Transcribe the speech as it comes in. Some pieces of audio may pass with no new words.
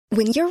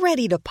When you're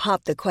ready to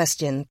pop the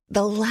question,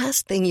 the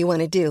last thing you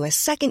want to do is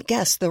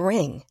second-guess the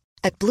ring.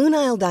 At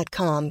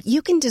BlueNile.com,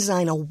 you can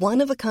design a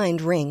one-of-a-kind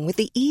ring with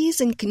the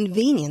ease and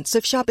convenience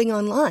of shopping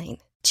online.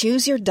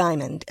 Choose your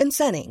diamond and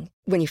setting.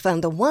 When you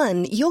find the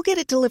one, you'll get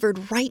it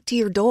delivered right to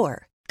your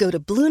door. Go to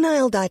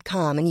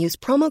BlueNile.com and use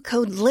promo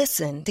code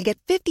LISTEN to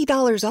get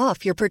 $50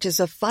 off your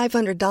purchase of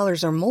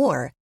 $500 or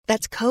more.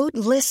 That's code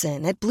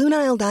LISTEN at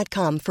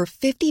BlueNile.com for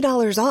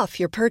 $50 off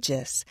your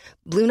purchase.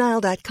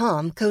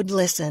 BlueNile.com, code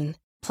LISTEN.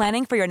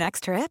 Planning for your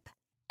next trip?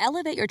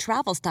 Elevate your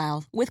travel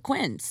style with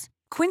Quince.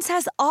 Quince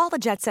has all the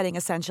jet-setting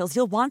essentials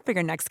you'll want for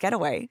your next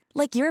getaway,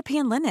 like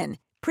European linen,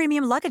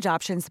 premium luggage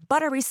options,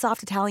 buttery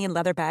soft Italian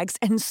leather bags,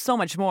 and so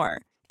much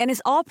more. And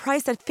is all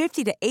priced at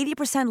 50 to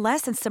 80%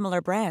 less than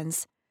similar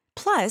brands.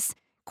 Plus,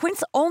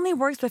 Quince only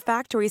works with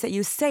factories that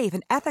use safe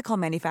and ethical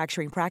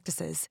manufacturing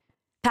practices.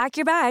 Pack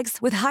your bags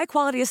with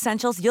high-quality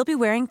essentials you'll be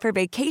wearing for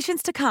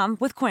vacations to come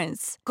with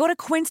Quince. Go to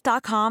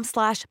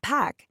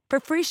quince.com/pack for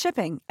free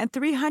shipping and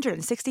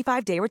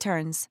 365-day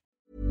returns.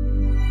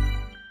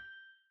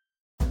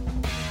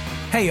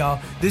 Hey y'all,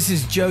 this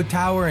is Joe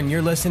Tower and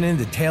you're listening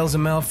to Tales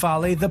of Mel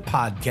Folly, the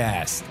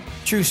podcast.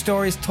 True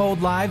stories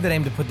told live that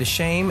aim to put the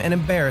shame and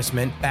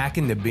embarrassment back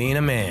into being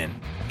a man.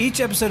 Each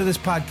episode of this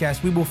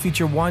podcast, we will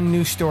feature one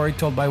new story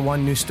told by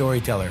one new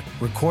storyteller,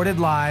 recorded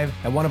live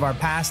at one of our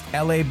past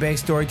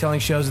LA-based storytelling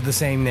shows of the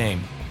same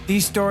name.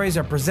 These stories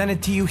are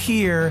presented to you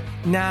here,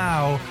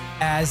 now,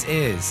 as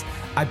is.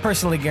 I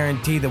personally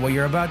guarantee that what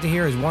you're about to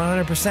hear is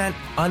 100%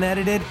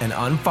 unedited and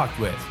unfucked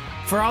with.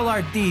 For all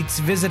our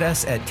deets, visit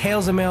us at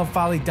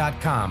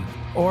talesofmalefolly.com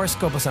or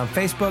scope us on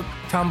Facebook,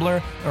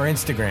 Tumblr, or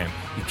Instagram.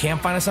 You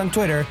can't find us on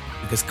Twitter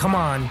because, come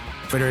on,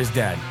 Twitter is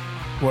dead.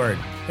 Word.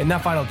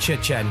 Enough idle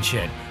chit-chat and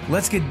shit.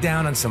 Let's get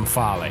down on some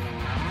folly.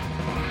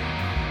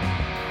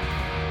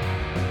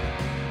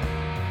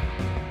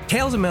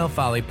 Tales of Male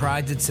Folly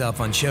prides itself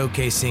on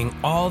showcasing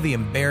all the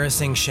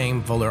embarrassing,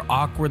 shameful, or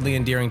awkwardly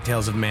endearing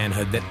tales of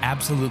manhood that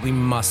absolutely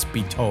must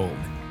be told.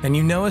 And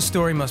you know a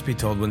story must be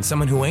told when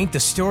someone who ain't the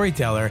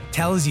storyteller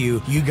tells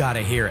you you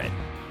gotta hear it.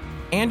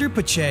 Andrew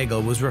Pacheco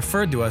was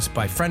referred to us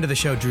by friend of the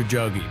show Drew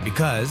Jogi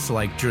because,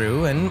 like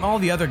Drew and all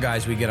the other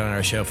guys we get on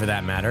our show for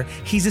that matter,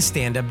 he's a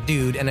stand-up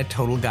dude and a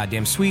total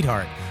goddamn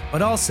sweetheart.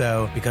 But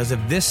also because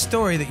of this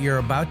story that you're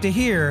about to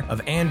hear of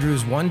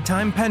Andrew's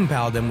one-time pen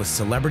paldom with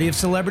celebrity of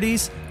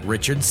celebrities,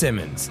 Richard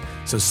Simmons.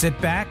 So sit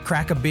back,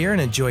 crack a beer, and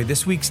enjoy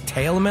this week's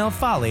Tale of Male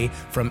Folly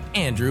from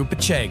Andrew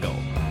Pacheco.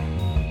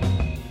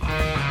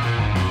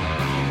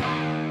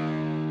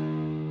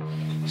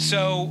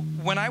 So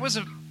when I was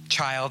a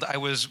child, I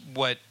was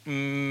what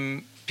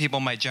people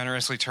might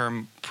generously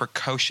term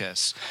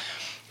precocious.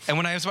 And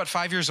when I was about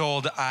 5 years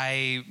old,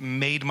 I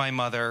made my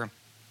mother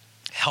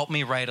help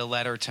me write a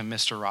letter to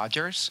Mr.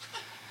 Rogers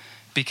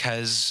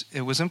because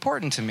it was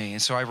important to me.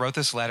 And so I wrote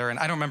this letter, and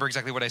I don't remember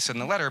exactly what I said in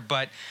the letter,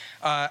 but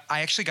I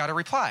actually got a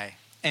reply.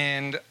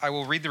 And I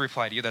will read the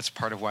reply to you. That's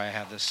part of why I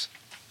have this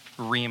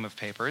ream of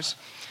papers.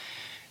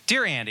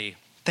 Dear Andy,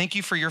 thank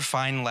you for your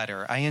fine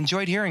letter. I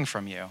enjoyed hearing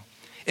from you.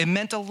 It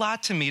meant a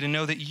lot to me to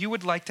know that you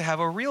would like to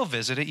have a real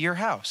visit at your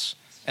house,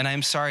 and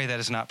I'm sorry that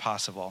is not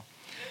possible.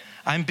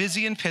 I'm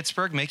busy in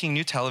Pittsburgh making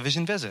new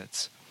television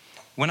visits.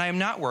 When I am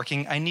not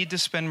working, I need to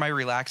spend my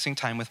relaxing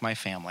time with my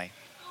family.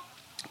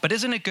 But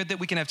isn't it good that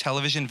we can have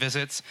television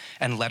visits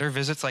and letter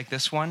visits like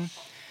this one?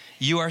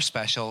 You are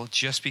special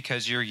just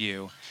because you're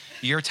you.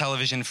 Your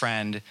television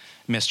friend,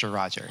 Mr.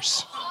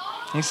 Rogers.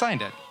 He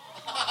signed it.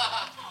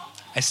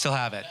 I still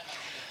have it.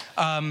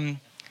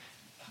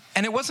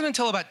 And it wasn't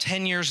until about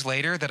 10 years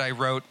later that I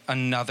wrote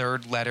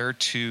another letter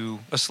to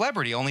a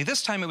celebrity, only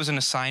this time it was an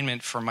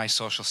assignment for my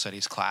social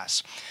studies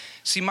class.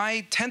 See,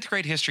 my 10th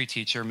grade history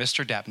teacher,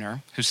 Mr.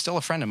 Deppner, who's still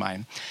a friend of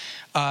mine,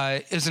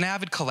 is an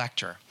avid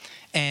collector.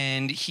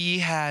 And he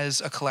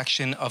has a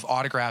collection of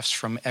autographs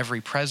from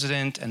every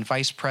president and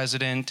vice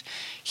president.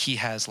 He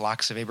has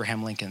locks of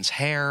Abraham Lincoln's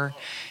hair.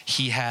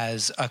 He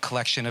has a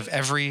collection of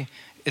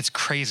it's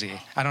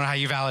crazy. I don't know how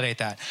you validate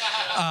that.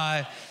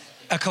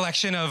 A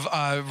collection of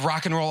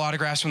rock and roll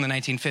autographs from the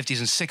 1950s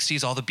and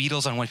 60s, all the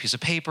Beatles on one piece of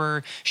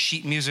paper,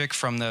 sheet music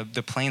from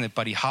the plane that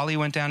Buddy Holly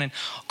went down in,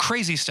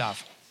 crazy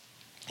stuff.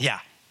 Yeah,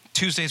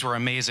 Tuesdays were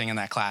amazing in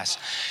that class.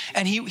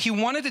 And he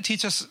wanted to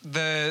teach us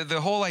the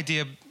whole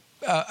idea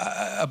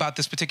about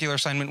this particular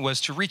assignment was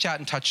to reach out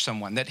and touch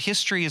someone, that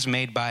history is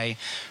made by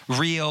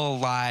real,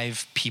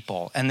 live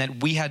people, and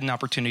that we had an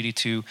opportunity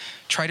to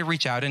try to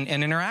reach out and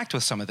interact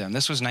with some of them.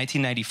 This was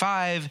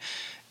 1995.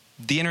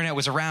 The internet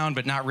was around,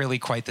 but not really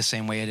quite the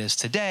same way it is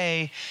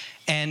today.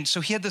 And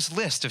so he had this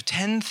list of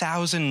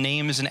 10,000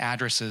 names and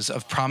addresses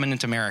of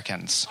prominent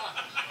Americans.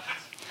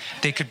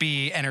 They could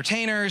be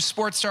entertainers,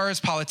 sports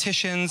stars,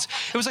 politicians.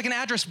 It was like an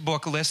address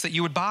book list that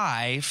you would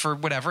buy for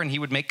whatever, and he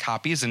would make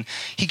copies. And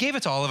he gave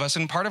it to all of us,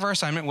 and part of our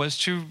assignment was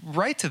to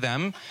write to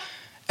them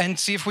and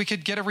see if we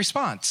could get a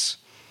response.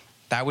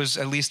 That was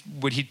at least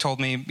what he told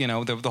me,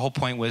 the whole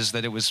point was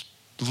that it was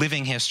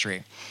living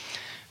history.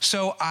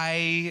 So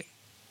I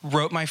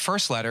wrote my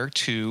first letter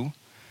to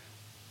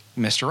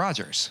Mr.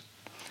 Rogers.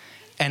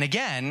 And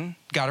again,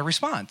 got a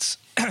response.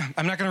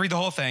 I'm not going to read the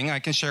whole thing. I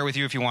can share with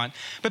you if you want.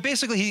 But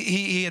basically,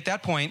 he at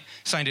that point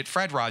signed it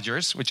Fred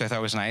Rogers, which I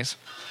thought was nice,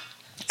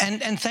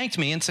 and thanked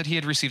me and said he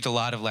had received a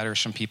lot of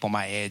letters from people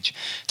my age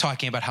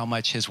talking about how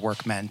much his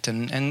work meant.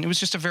 And it was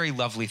just a very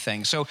lovely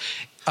thing. So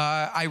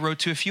I wrote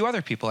to a few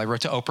other people. I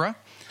wrote to Oprah.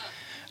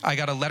 I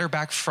got a letter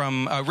back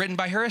from, written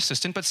by her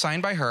assistant, but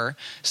signed by her,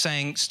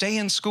 saying, stay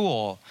in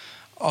school.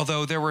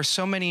 Although there were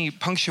so many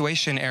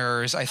punctuation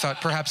errors, I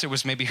thought perhaps it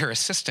was maybe her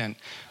assistant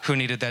who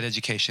needed that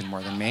education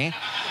more than me.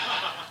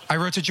 I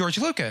wrote to George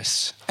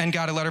Lucas and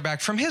got a letter back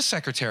from his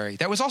secretary.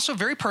 That was also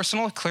very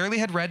personal, clearly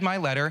had read my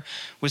letter,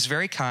 was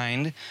very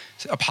kind,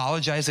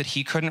 apologized that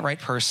he couldn't write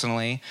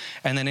personally,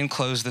 and then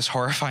enclosed this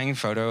horrifying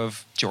photo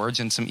of George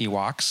and some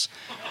Ewoks.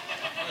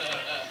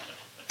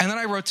 And then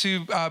I wrote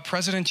to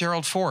President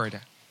Gerald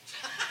Ford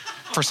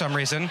for some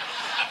reason.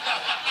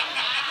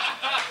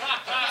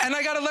 And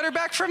I got a letter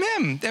back from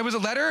him. It was a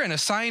letter and a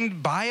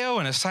signed bio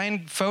and a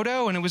signed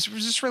photo, and it was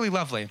just really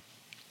lovely.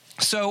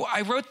 So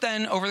I wrote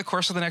then over the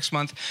course of the next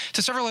month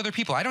to several other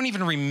people. I don't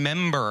even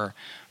remember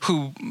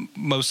who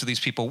most of these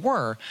people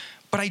were,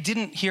 but I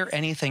didn't hear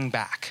anything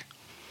back.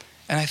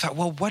 And I thought,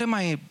 well, what am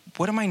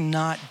I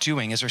not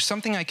doing? Is there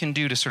something I can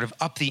do to sort of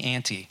up the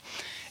ante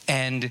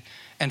and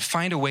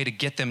find a way to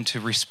get them to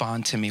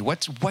respond to me?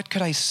 What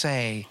could I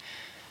say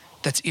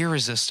that's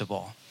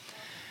irresistible?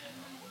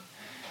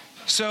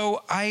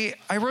 So I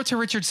wrote to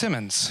Richard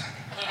Simmons.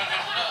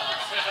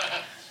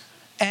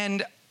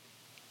 And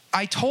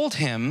I told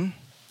him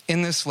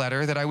in this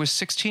letter that I was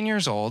 16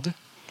 years old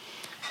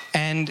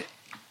and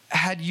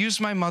had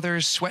used my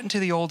mother's Sweatin' to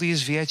the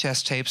Oldies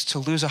VHS tapes to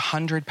lose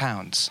 100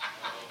 pounds.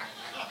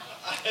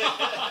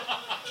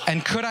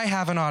 And could I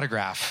have an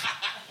autograph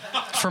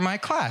for my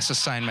class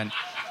assignment?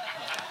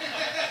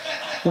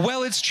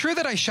 Well, it's true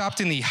that I shopped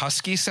in the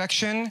Husky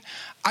section.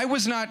 I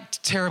was not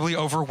terribly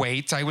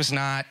overweight. I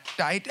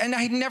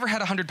had never had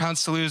 100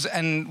 pounds to lose,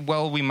 and,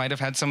 well, we might have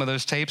had some of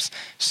those tapes.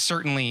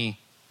 Certainly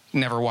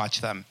never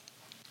watched them.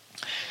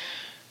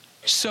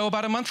 So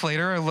about a month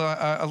later,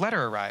 a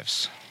letter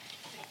arrives,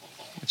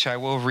 which I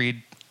will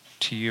read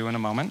to you in a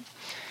moment,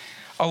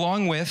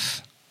 along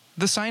with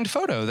the signed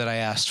photo that I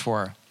asked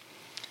for.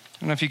 I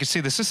don't know if you can see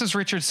this. This is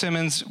Richard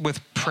Simmons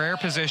with prayer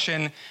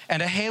position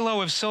and a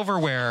halo of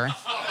silverware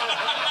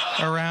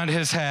around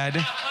his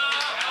head.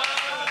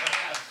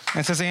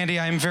 It says, Andy,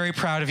 I'm very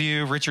proud of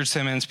you. Richard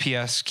Simmons,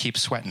 P.S., keep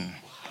sweating.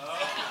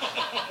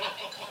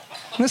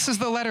 This is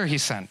the letter he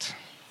sent.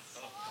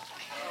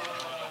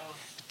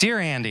 Dear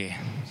Andy,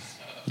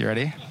 you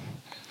ready?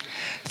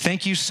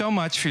 Thank you so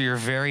much for your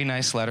very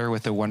nice letter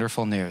with the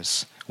wonderful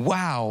news.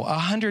 Wow,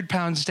 100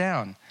 pounds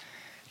down.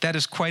 That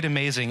is quite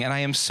amazing, and I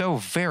am so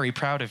very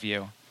proud of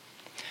you.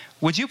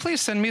 Would you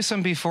please send me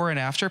some before and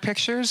after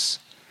pictures,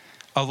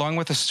 along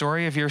with a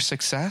story of your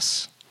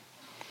success?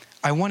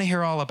 I want to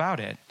hear all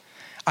about it.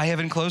 I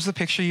have enclosed the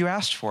picture you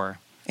asked for.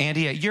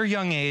 Andy, at your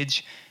young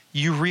age,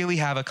 you really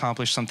have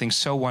accomplished something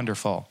so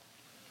wonderful,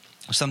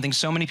 something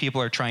so many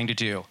people are trying to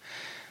do.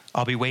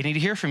 I'll be waiting to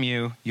hear from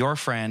you, your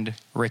friend,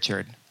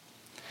 Richard.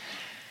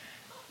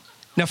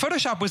 Now,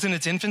 Photoshop was in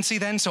its infancy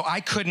then, so I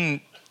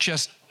couldn't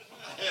just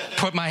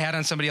put my head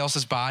on somebody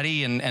else's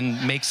body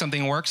and make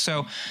something work,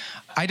 so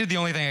I did the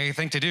only thing I could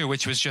think to do,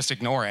 which was just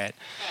ignore it.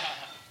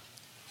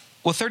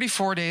 Well,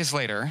 34 days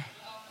later,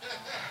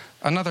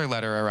 another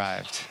letter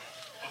arrived.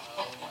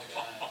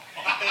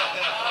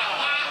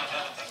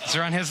 These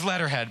are on his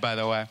letterhead, by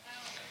the way.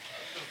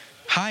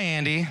 Hi,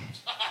 Andy.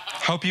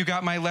 Hope you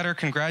got my letter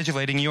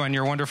congratulating you on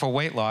your wonderful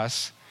weight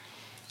loss.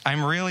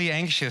 I'm really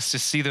anxious to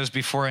see those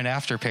before and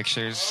after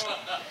pictures.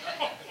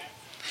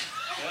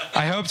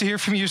 I hope to hear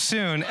from you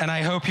soon, and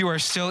I hope you are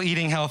still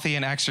eating healthy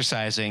and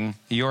exercising.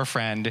 Your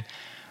friend,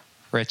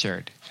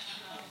 Richard.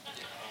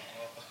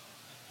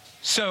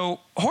 So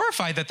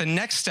horrified that the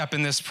next step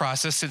in this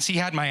process, since he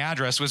had my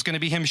address, was going to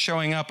be him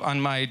showing up on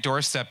my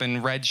doorstep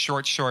in red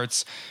short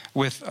shorts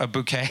with a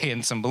bouquet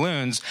and some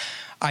balloons,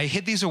 I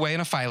hid these away in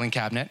a filing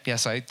cabinet.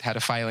 Yes, I had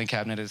a filing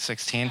cabinet at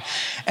 16,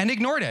 and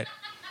ignored it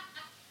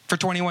for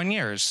 21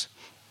 years.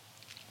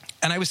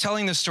 And I was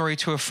telling this story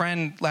to a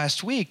friend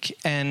last week,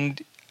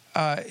 and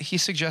he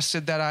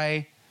suggested that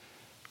I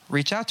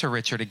reach out to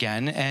Richard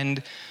again.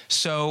 And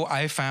so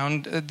I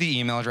found the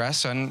email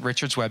address on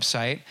Richard's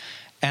website,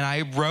 and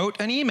I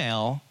wrote an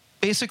email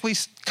basically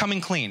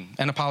coming clean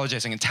and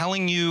apologizing and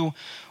telling you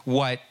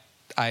what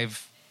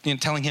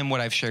telling him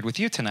what I've shared with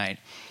you tonight.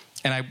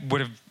 And I would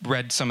have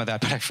read some of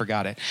that, but I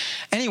forgot it.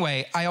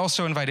 Anyway, I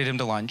also invited him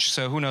to lunch,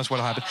 so who knows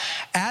what'll happen.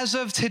 As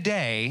of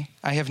today,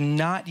 I have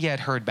not yet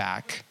heard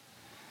back,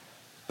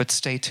 but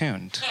stay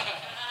tuned.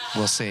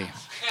 We'll see.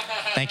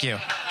 Thank you.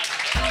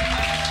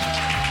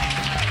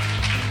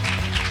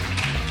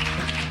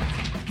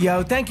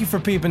 Yo, thank you for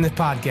peeping this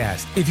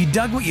podcast. If you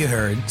dug what you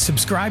heard,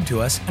 subscribe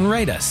to us and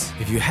rate us.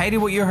 If you hated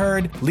what you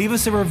heard, leave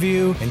us a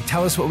review and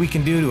tell us what we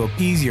can do to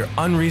appease your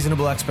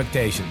unreasonable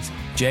expectations.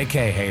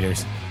 JK,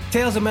 haters.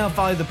 Tales of Male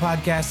Folly, the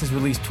podcast, is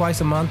released twice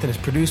a month and is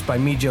produced by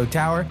me, Joe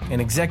Tower, and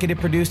executive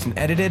produced and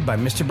edited by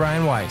Mr.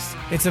 Brian Weiss.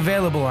 It's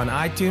available on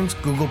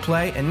iTunes, Google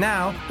Play, and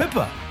now,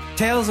 Pippa.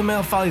 Tales of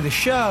Male Folly, the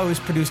show, is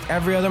produced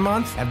every other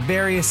month at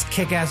various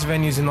kick-ass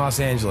venues in Los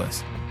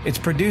Angeles. It's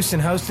produced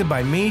and hosted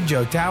by me,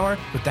 Joe Tower,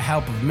 with the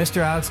help of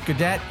Mr. Alex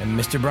Godet and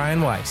Mr. Brian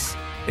Weiss.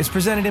 It's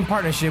presented in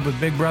partnership with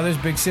Big Brothers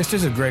Big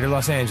Sisters of Greater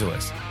Los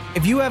Angeles.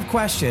 If you have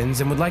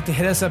questions and would like to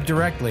hit us up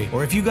directly,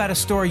 or if you got a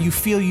story you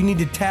feel you need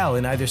to tell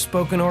in either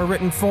spoken or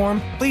written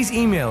form, please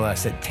email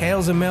us at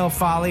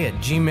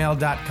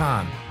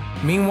talesofmalefolly@gmail.com.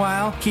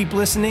 Meanwhile, keep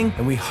listening,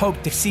 and we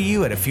hope to see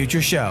you at a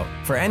future show.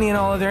 For any and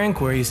all other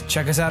inquiries,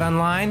 check us out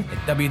online at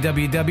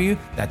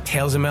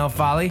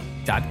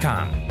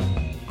www.talesofmalefolly.com.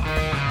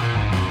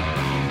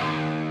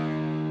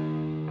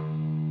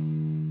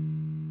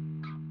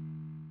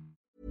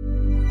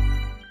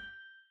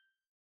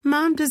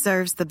 Mom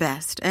deserves the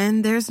best,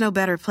 and there's no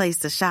better place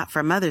to shop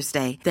for Mother's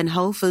Day than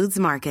Whole Foods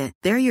Market.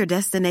 They're your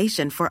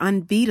destination for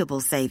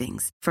unbeatable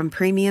savings, from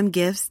premium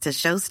gifts to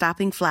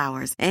show-stopping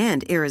flowers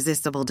and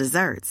irresistible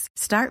desserts.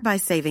 Start by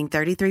saving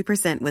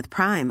 33% with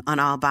Prime on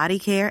all body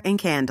care and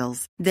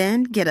candles.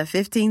 Then get a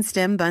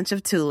 15-stem bunch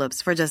of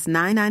tulips for just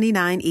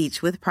 $9.99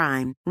 each with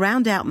Prime.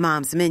 Round out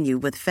Mom's menu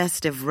with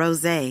festive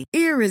rosé,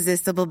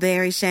 irresistible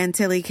berry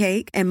chantilly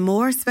cake, and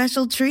more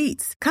special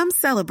treats. Come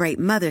celebrate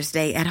Mother's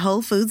Day at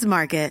Whole Foods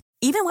Market.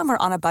 Even when we're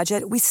on a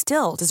budget, we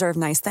still deserve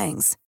nice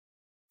things.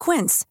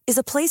 Quince is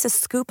a place to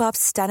scoop up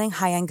stunning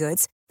high-end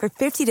goods for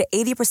 50 to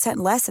 80%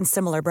 less than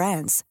similar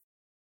brands.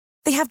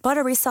 They have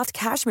buttery soft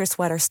cashmere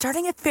sweaters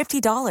starting at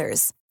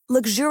 $50,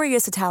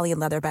 luxurious Italian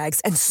leather bags,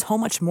 and so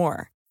much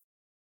more.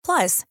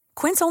 Plus,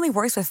 Quince only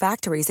works with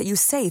factories that use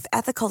safe,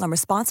 ethical, and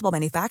responsible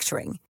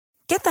manufacturing.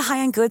 Get the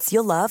high-end goods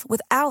you'll love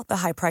without the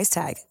high price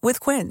tag with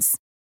Quince.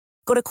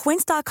 Go to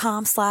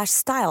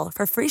quince.com/style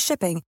for free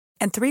shipping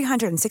and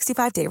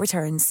 365-day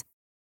returns.